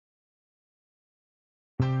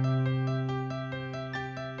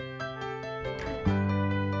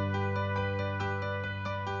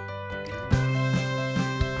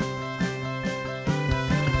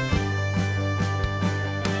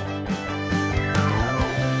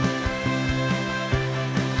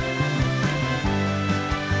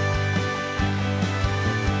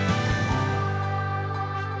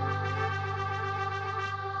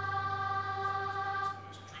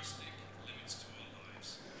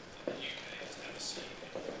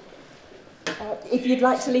If you'd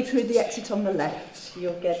like to leave through the exit on the left,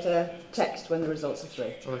 you'll get a text when the results are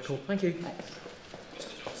through. All right, cool. Thank you. Thanks.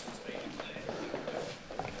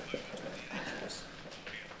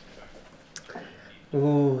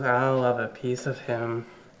 Ooh, I'll have a piece of him.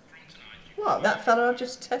 What, that fella I've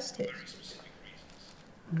just tested?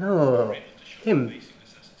 No, him.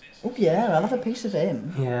 Oh yeah, I'll have a piece of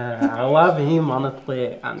him. Yeah, I'll have him on a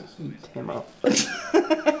plate and eat him up.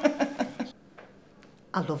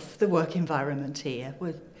 I love the work environment here.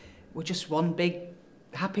 We're just one big,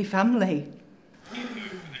 happy family.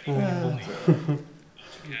 I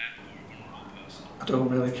don't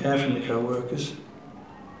really care for my co-workers.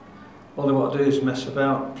 All they want to do is mess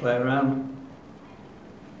about, play around.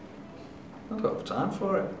 I've got time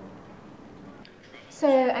for it. So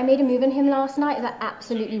I made a move on him last night that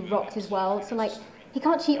absolutely rocked his world. So like, he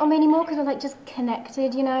can't cheat on me anymore because we're like just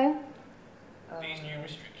connected, you know?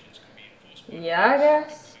 Yeah, I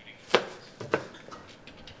guess.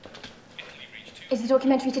 Is the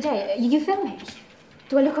documentary today? Are you filming?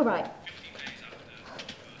 Do I look alright?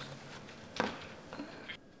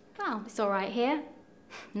 Well, it's alright here.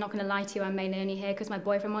 I'm not going to lie to you, I'm mainly only here because my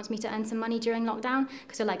boyfriend wants me to earn some money during lockdown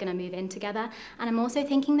because we're like going to move in together. And I'm also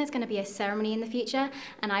thinking there's going to be a ceremony in the future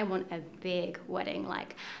and I want a big wedding,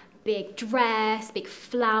 like big dress, big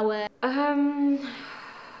flower.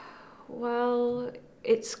 Well,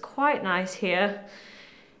 it's quite nice here.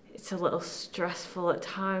 It's a little stressful at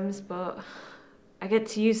times, but I get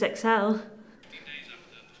to use Excel.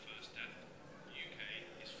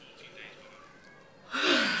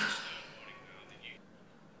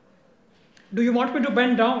 Do you want me to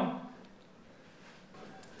bend down?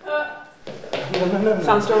 No.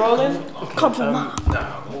 Sound still rolling? Come from that.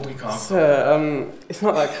 No, we can't. Sir, it's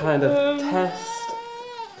not that kind of test.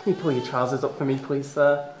 Can you pull your trousers up for me, please,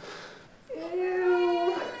 sir?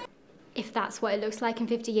 If that's what it looks like in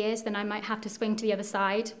 50 years, then I might have to swing to the other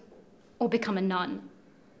side or become a nun.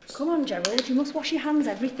 Come on, Gerald, you must wash your hands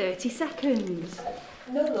every 30 seconds.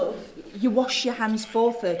 No, love. You wash your hands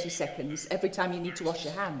for 30 seconds every time you need to wash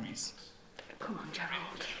your hands. Come on,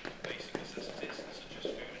 Gerald.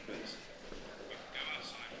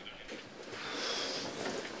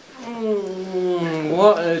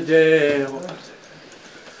 What a day.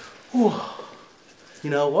 Whew. You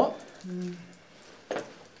know what?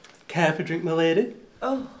 Care for a drink, my lady?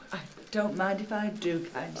 Oh, I don't mind if I do,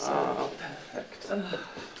 kind sir. Oh, perfect.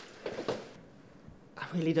 I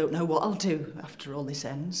really don't know what I'll do after all this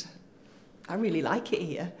ends. I really like it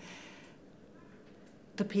here.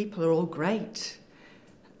 The people are all great.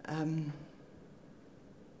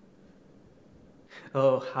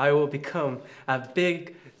 Oh, I will become a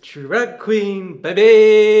big drag queen,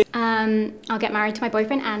 baby! I'll get married to my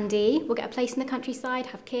boyfriend, Andy. We'll get a place in the countryside,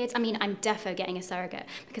 have kids. I mean, I'm defo getting a surrogate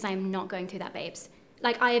because I am not going through that, babes.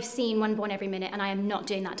 Like, I have seen one born every minute and I am not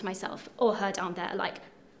doing that to myself or her down there, like...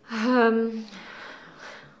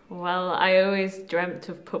 Well, I always dreamt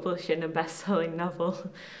of publishing a best-selling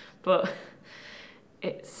novel, but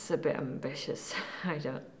it's a bit ambitious. I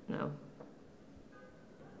don't know.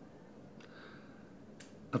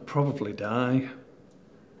 I'd probably die.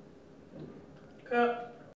 Cut.